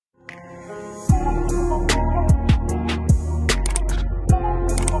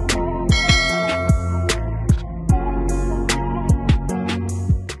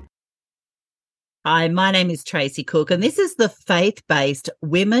Hi, my name is Tracy Cook, and this is the Faith Based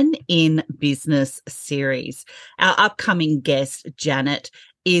Women in Business series. Our upcoming guest, Janet,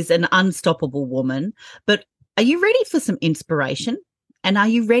 is an unstoppable woman. But are you ready for some inspiration? And are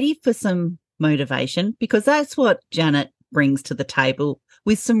you ready for some motivation? Because that's what Janet brings to the table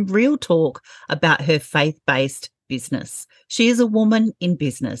with some real talk about her faith based business. She is a woman in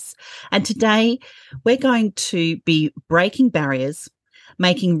business. And today we're going to be breaking barriers,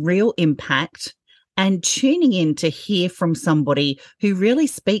 making real impact, and tuning in to hear from somebody who really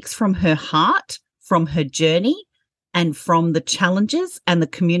speaks from her heart, from her journey, and from the challenges and the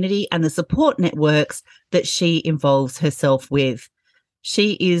community and the support networks that she involves herself with.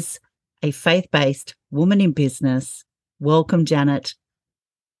 She is a faith-based woman in business. Welcome, Janet.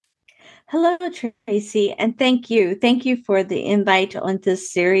 Hello, Tracy, and thank you. Thank you for the invite on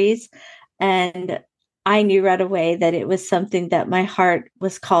this series. And I knew right away that it was something that my heart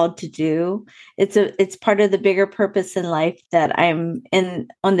was called to do. It's part of the bigger purpose in life that I'm in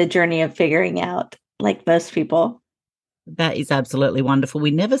on the journey of figuring out, like most people. That is absolutely wonderful. We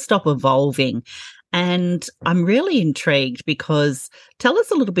never stop evolving. And I'm really intrigued because tell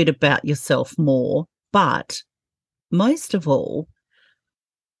us a little bit about yourself more, but most of all,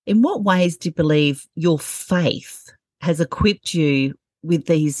 in what ways do you believe your faith has equipped you with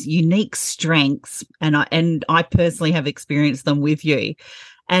these unique strengths? And I personally have experienced them with you,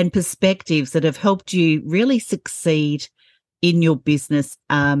 and perspectives that have helped you really succeed in your business,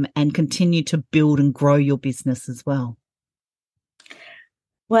 and continue to build and grow your business as well.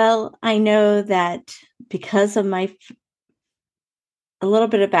 Well, I know that because of a little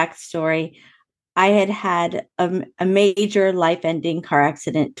bit of backstory, I had had a major life-ending car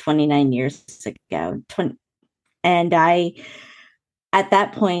accident 29 years ago. And at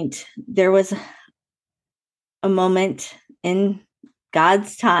that point, there was a moment in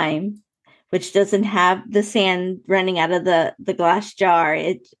God's time, which doesn't have the sand running out of the glass jar.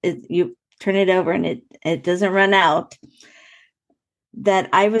 You turn it over and it doesn't run out. That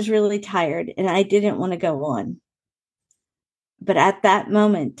I was really tired and I didn't want to go on. But at that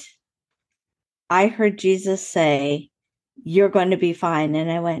moment, I heard Jesus say, "You're going to be fine." And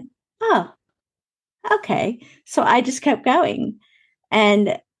I went, "Oh, okay." So I just kept going.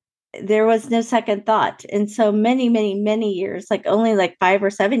 And there was no second thought. And so many, many, many years, like only like 5 or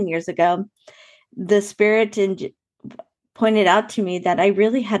 7 years ago, the Spirit pointed out to me that I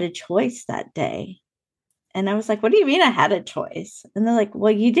really had a choice that day. And I was like, "What do you mean I had a choice?" And they're like,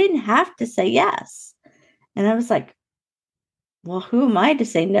 "Well, you didn't have to say yes." And I was like, "Well, who am I to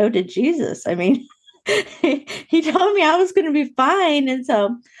say no to Jesus?" I mean, he told me I was going to be fine. And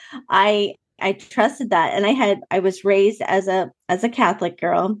so I trusted that. And I was raised as a Catholic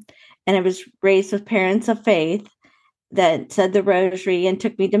girl, and I was raised with parents of faith that said the rosary and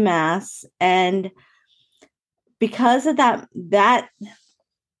took me to mass. And because of that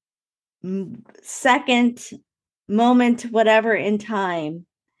second moment, whatever in time,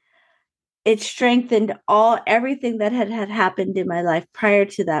 it strengthened everything that had happened in my life prior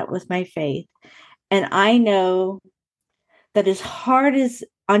to that with my faith. And I know that as hard as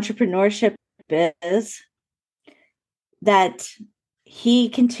entrepreneurship is, that he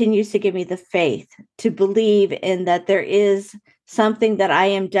continues to give me the faith to believe in that there is something that I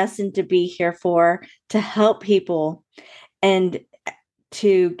am destined to be here for, to help people and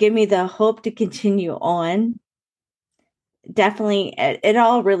to give me the hope to continue on. Definitely, it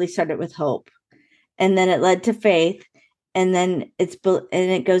all really started with hope, and then it led to faith, and then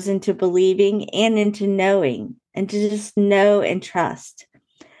it goes into believing and into knowing, and to just know and trust.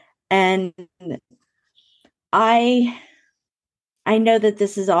 And I I know that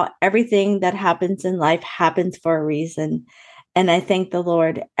this is everything that happens in life happens for a reason. And I thank the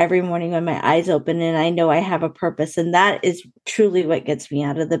Lord every morning when my eyes open and I know I have a purpose. And that is truly what gets me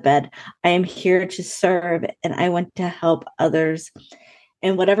out of the bed. I am here to serve and I want to help others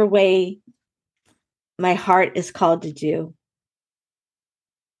in whatever way my heart is called to do.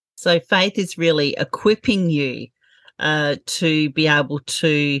 So faith is really equipping you to be able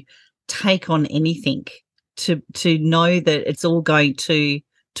to take on anything, to know that it's all going to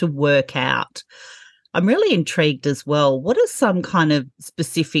work out. I'm really intrigued as well. What are some kind of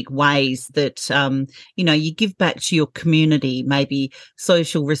specific ways that you give back to your community, maybe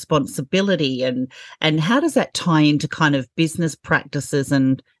social responsibility, and how does that tie into kind of business practices,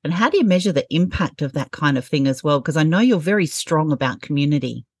 and how do you measure the impact of that kind of thing as well? Because I know you're very strong about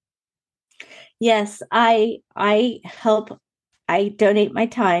community. Yes, I donate my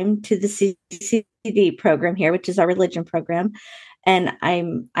time to the CCD program here, which is our religion program. And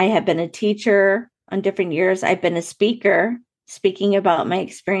I have been a teacher on different years. I've been a speaker speaking about my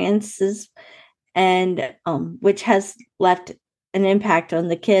experiences and which has left an impact on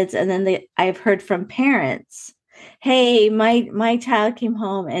the kids. And then I've heard from parents, hey, my child came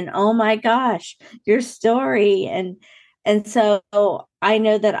home and oh my gosh, your story. And so I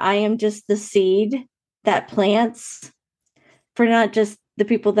know that I am just the seed that plants for not just the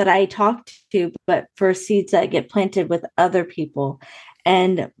people that I talk to, but for seeds that get planted with other people.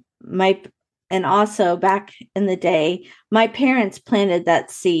 And my and also back in the day, my parents planted that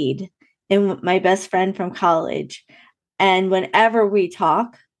seed in my best friend from college. And whenever we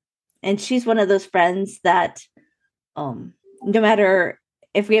talk, and she's one of those friends that no matter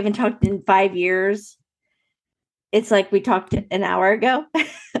if we haven't talked in 5 years, it's like we talked an hour ago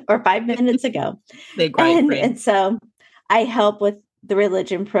or 5 minutes ago. They're great friends. And so I help with the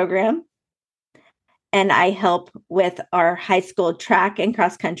religion program, and I help with our high school track and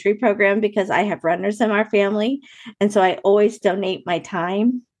cross country program because I have runners in our family. And so I always donate my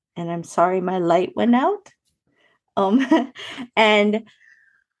time. And I'm sorry my light went out. And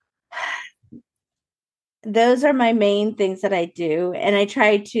those are my main things that I do. And I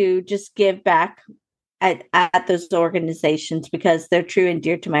try to just give back at those organizations because they're true and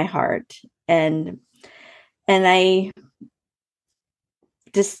dear to my heart. And I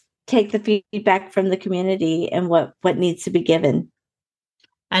just take the feedback from the community and what needs to be given.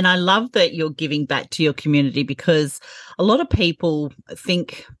 And I love that you're giving back to your community, because a lot of people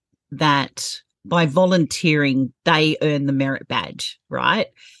think that by volunteering, they earn the merit badge, right?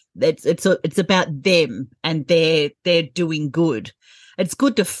 It's about them and they're doing good. It's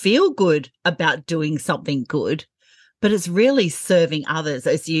good to feel good about doing something good, but it's really serving others,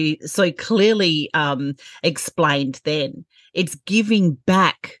 as you so clearly explained then. It's giving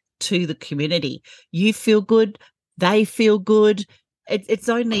back to the community. You feel good, they feel good. It's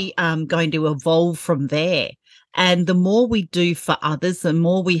only going to evolve from there. And the more we do for others, the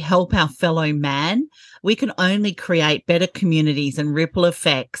more we help our fellow man, we can only create better communities and ripple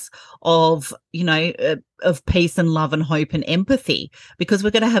effects of, of peace and love and hope and empathy, because we're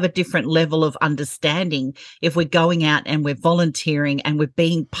going to have a different level of understanding if we're going out and we're volunteering and we're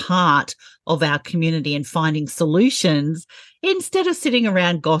being part of our community and finding solutions instead of sitting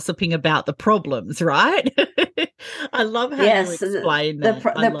around gossiping about the problems, right? I love how you explain that.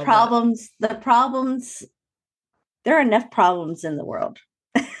 The problems, there are enough problems in the world.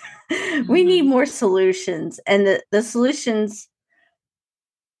 We need more solutions. And the solutions,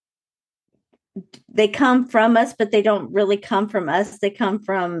 they come from us, but they don't really come from us. They come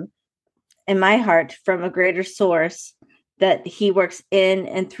from, in my heart, from a greater source that he works in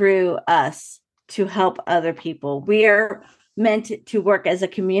and through us to help other people. We are meant to work as a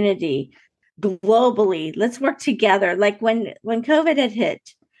community globally. Let's work together. Like when COVID had hit,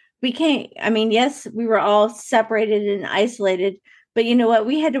 we can't, yes, we were all separated and isolated, but you know what?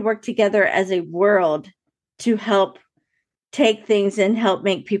 We had to work together as a world to help take things and help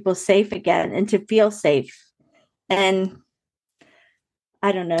make people safe again and to feel safe. And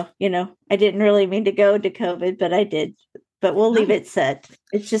I don't know, I didn't really mean to go to COVID, but I did. But we'll leave it set.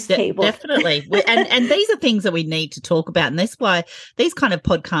 It's just tabled. Definitely. and these are things that we need to talk about. And that's why these kind of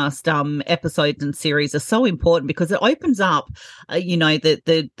podcast episodes and series are so important, because it opens up,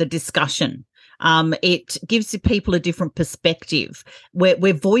 the discussion. It gives people a different perspective.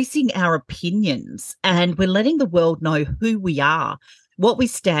 We're voicing our opinions and we're letting the world know who we are, what we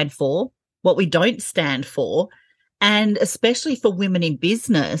stand for, what we don't stand for. And especially for women in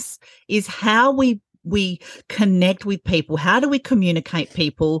business is how we connect with people. How do we communicate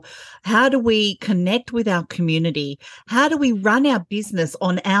people? How do we connect with our community? How do we run our business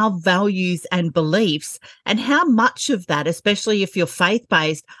on our values and beliefs? And how much of that, especially if you're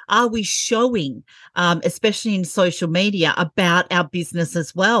faith-based, are we showing, especially in social media, about our business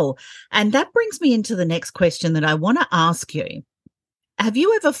as well? And that brings me into the next question that I want to ask you. Have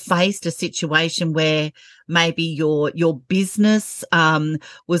you ever faced a situation where maybe your business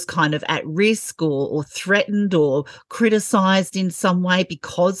was kind of at risk or threatened or criticized in some way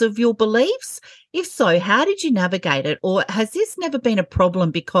because of your beliefs? If so, how did you navigate it? Or has this never been a problem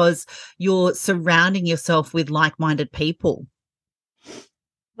because you're surrounding yourself with like-minded people?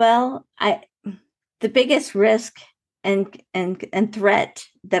 Well, the biggest risk and threat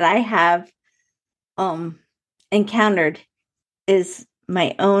that I have encountered is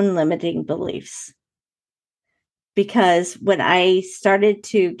my own limiting beliefs. Because when I started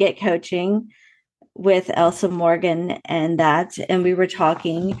to get coaching with Elsa Morgan and we were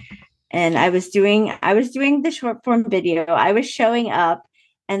talking, and I was doing the short form video, I was showing up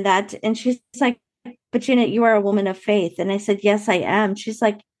and she's like, but Janet, you are a woman of faith. And I said, yes, I am. She's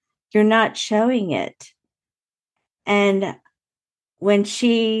like, you're not showing it. And when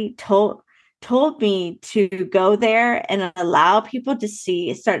she told me to go there and allow people to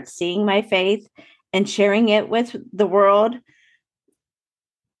start seeing my faith and sharing it with the world,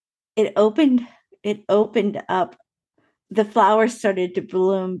 it opened up. The flowers started to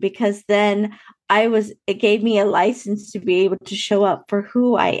bloom, because then it gave me a license to be able to show up for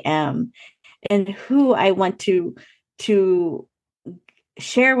who I am and who I want to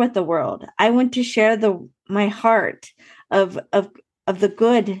share with the world. I want to share my heart of the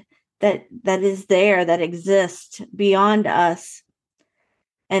good that is there, that exists beyond us.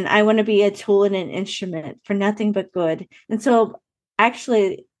 And I want to be a tool and an instrument for nothing but good. And so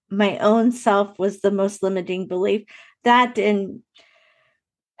actually my own self was the most limiting belief. That, and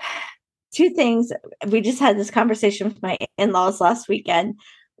two things, we just had this conversation with my in-laws last weekend.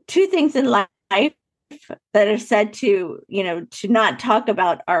 Two things in life that are said to, to not talk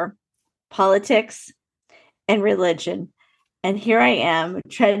about are politics and religion. And here I am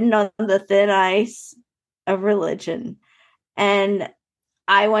treading on the thin ice of religion. And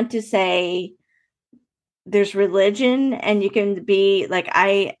I want to say there's religion, and you can be like,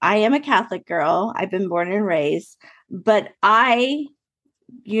 I am a Catholic girl. I've been born and raised, but I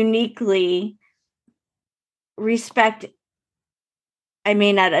uniquely respect. I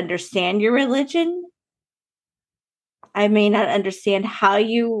may not understand your religion. I may not understand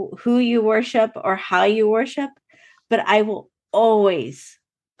who you worship or how you worship, but I will always,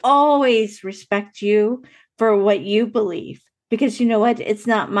 always respect you for what you believe. Because you know what? It's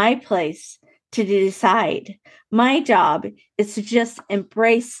not my place to decide. My job is to just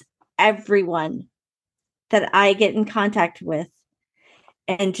embrace everyone that I get in contact with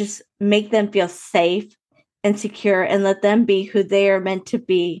and just make them feel safe and secure and let them be who they are meant to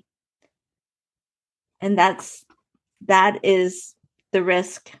be. And that is the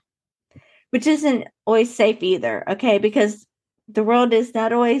risk, which isn't always safe either. Okay. Because the world is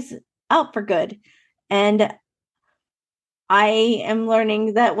not always out for good. And I am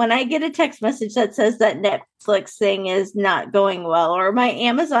learning that when I get a text message that says that Netflix thing is not going well, or my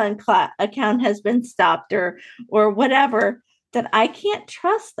Amazon account has been stopped, or whatever, that I can't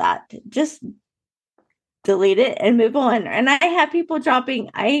trust that. Just delete it and move on. And I have people dropping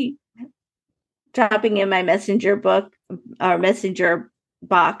in my messenger book or messenger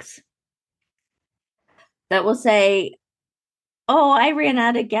box that will say, "Oh, I ran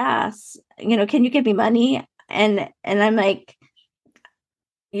out of gas. Can you give me money?" And I'm like,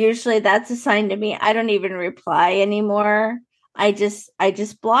 usually that's a sign to me. I don't even reply anymore. I just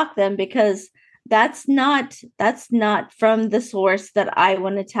block them, because that's not from the source that I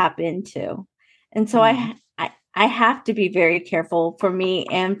want to tap into. And so I have to be very careful for me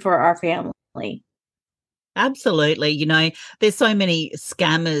and for our family. Absolutely. There's so many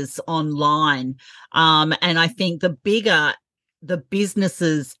scammers online. And I think the bigger the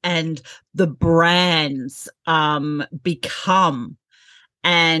businesses and the brands become,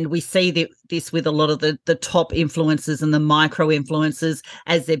 and we see this with a lot of the top influencers and the micro influencers,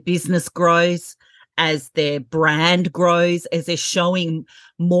 as their business grows, as their brand grows, as they're showing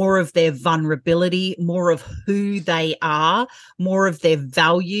more of their vulnerability, more of who they are, more of their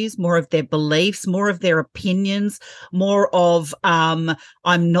values, more of their beliefs, more of their opinions, more of I'm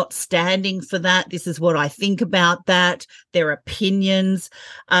not standing for that. This is what I think about that. Their opinions.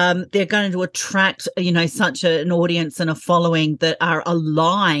 They're going to attract, such an audience and a following that are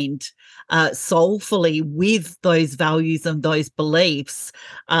aligned soulfully with those values and those beliefs,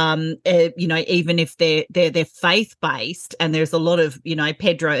 even if they're faith-based, and there's a lot of,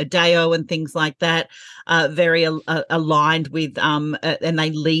 Pedro Adao and things like that, very aligned with, and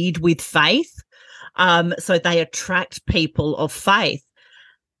they lead with faith. So they attract people of faith.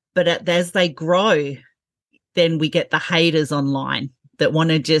 But as they grow, then we get the haters online that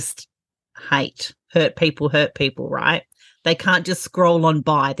want to just hurt people, right? They can't just scroll on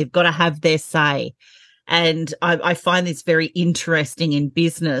by. They've got to have their say. And I find this very interesting in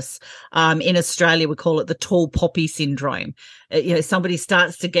business. In Australia, we call it the tall poppy syndrome. Somebody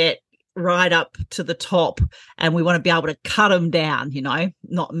starts to get right up to the top, and we want to be able to cut them down,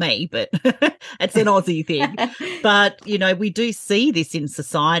 not me, but it's an Aussie thing. But, we do see this in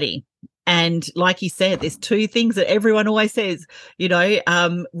society. And like you said, there's two things that everyone always says,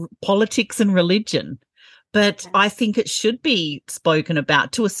 politics and religion. But I think it should be spoken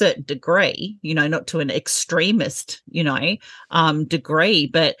about to a certain degree, not to an extremist, degree.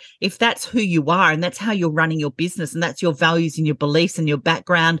 But if that's who you are and that's how you're running your business and that's your values and your beliefs and your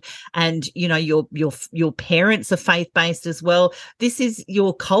background, and, your parents are faith-based as well, this is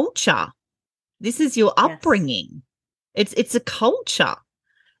your culture. This is your upbringing. Yes. It's a culture.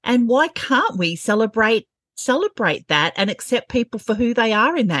 And why can't we celebrate celebrate that and accept people for who they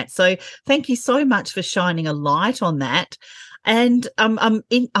are in that. So thank you so much for shining a light on that. And I'm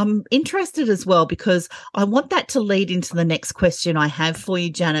interested as well, because I want that to lead into the next question I have for you,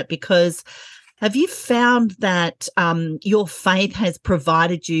 Janet, because have you found that your faith has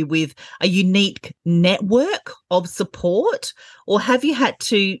provided you with a unique network of support, or have you had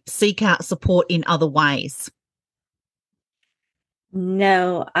to seek out support in other ways?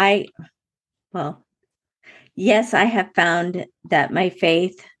 No, well, yes, I have found that my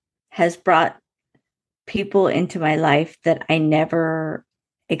faith has brought people into my life that I never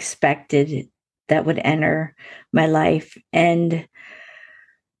expected that would enter my life. And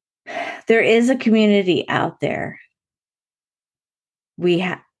there is a community out there. We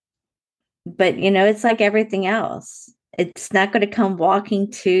have, but it's like everything else. It's not going to come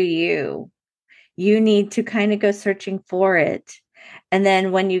walking to you. You need to kind of go searching for it. And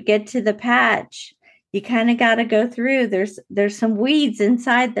then when you get to the patch, you kind of got to go through. There's some weeds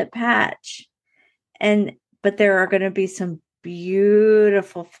inside the patch. But there are going to be some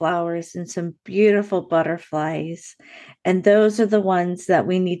beautiful flowers and some beautiful butterflies. And those are the ones that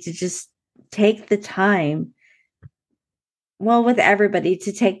we need to just take the time, well, with everybody,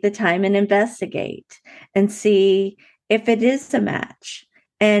 to take the time and investigate and see if it is a match.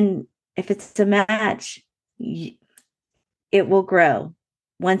 And if it's a match, it will grow.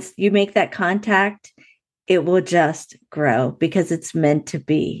 Once you make that contact, it will just grow because it's meant to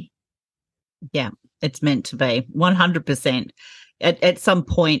be. Yeah, it's meant to be 100%. At some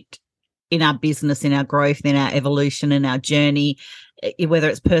point in our business, in our growth, in our evolution, in our journey, whether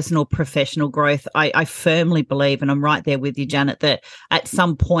it's personal, professional growth, I firmly believe, and I'm right there with you, Janet, that at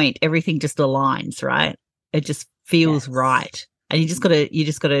some point everything just aligns, right? It just feels right. And you just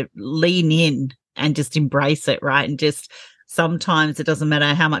gotta lean in and just embrace it, right? And just sometimes it doesn't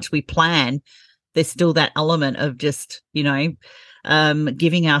matter how much we plan, there's still that element of just,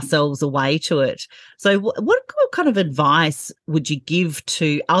 giving ourselves away to it. So what kind of advice would you give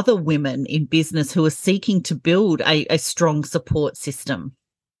to other women in business who are seeking to build a strong support system?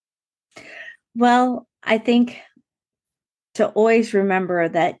 Well, I think to always remember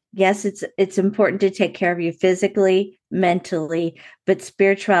that, yes, it's important to take care of you physically, mentally, but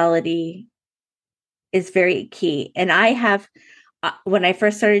spirituality is very key. And I have, when I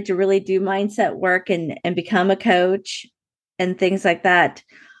first started to really do mindset work and become a coach and things like that,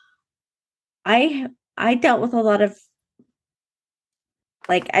 I dealt with a lot of,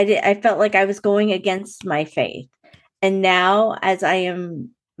 like, I felt like I was going against my faith. And now, as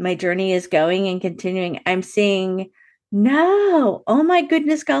my journey is going and continuing, I'm seeing, no, oh my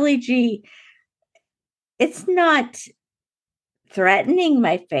goodness, golly gee, it's not threatening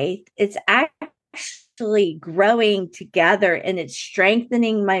my faith. It's actually growing together, and it's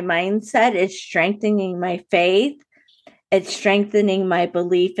strengthening my mindset. It's strengthening my faith. It's strengthening my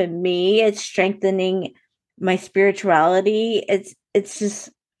belief in me. It's strengthening my spirituality.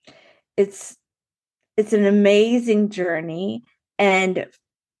 It's an amazing journey. And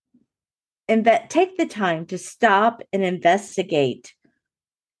take the time to stop and investigate,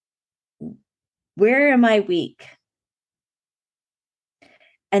 where am I weak?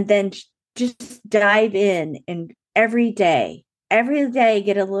 And then just dive in, and every day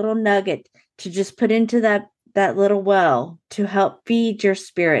get a little nugget to just put into that little well to help feed your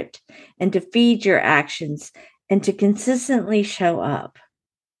spirit and to feed your actions and to consistently show up.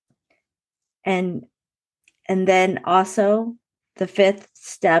 And then also, the fifth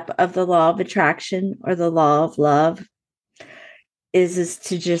step of the law of attraction, or the law of love, is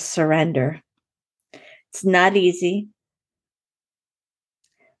to just surrender. It's not easy,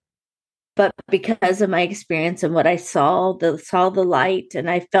 but because of my experience and what I saw the light, and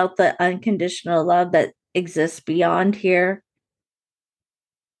I felt the unconditional love that exists beyond here,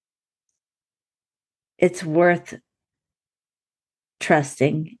 it's worth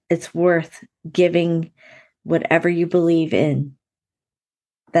trusting. It's worth giving whatever you believe in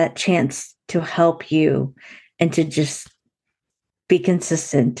that chance to help you and to just be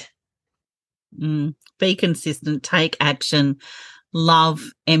consistent. Be consistent, take action, love,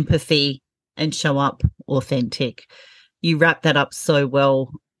 empathy, and show up authentic. You wrap that up so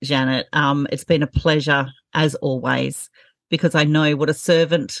well, Janet. It's been a pleasure as always, because I know what a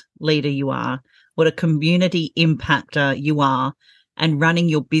servant leader you are, what a community impactor you are, and running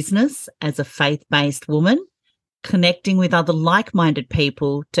your business as a faith-based woman, connecting with other like-minded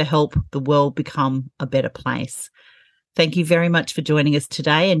people to help the world become a better place. Thank you very much for joining us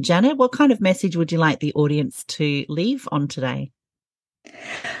today. And Janet, what kind of message would you like the audience to leave on today?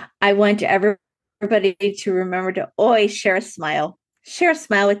 I want everybody to remember to always share a smile. Share a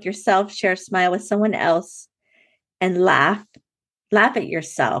smile with yourself, share a smile with someone else. and laugh at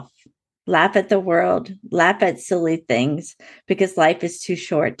yourself, laugh at the world, laugh at silly things, because life is too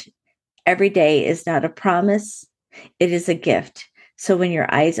short. Every day is not a promise, it is a gift. So when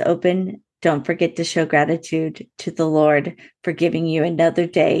your eyes open, don't forget to show gratitude to the Lord for giving you another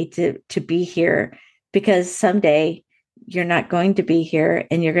day to be here, because someday you're not going to be here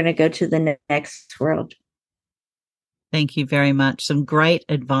and you're going to go to the next world. Thank you very much. Some great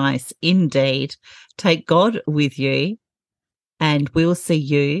advice indeed. Take God with you, and we'll see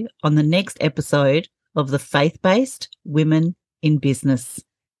you on the next episode of the Faith-Based Women in Business.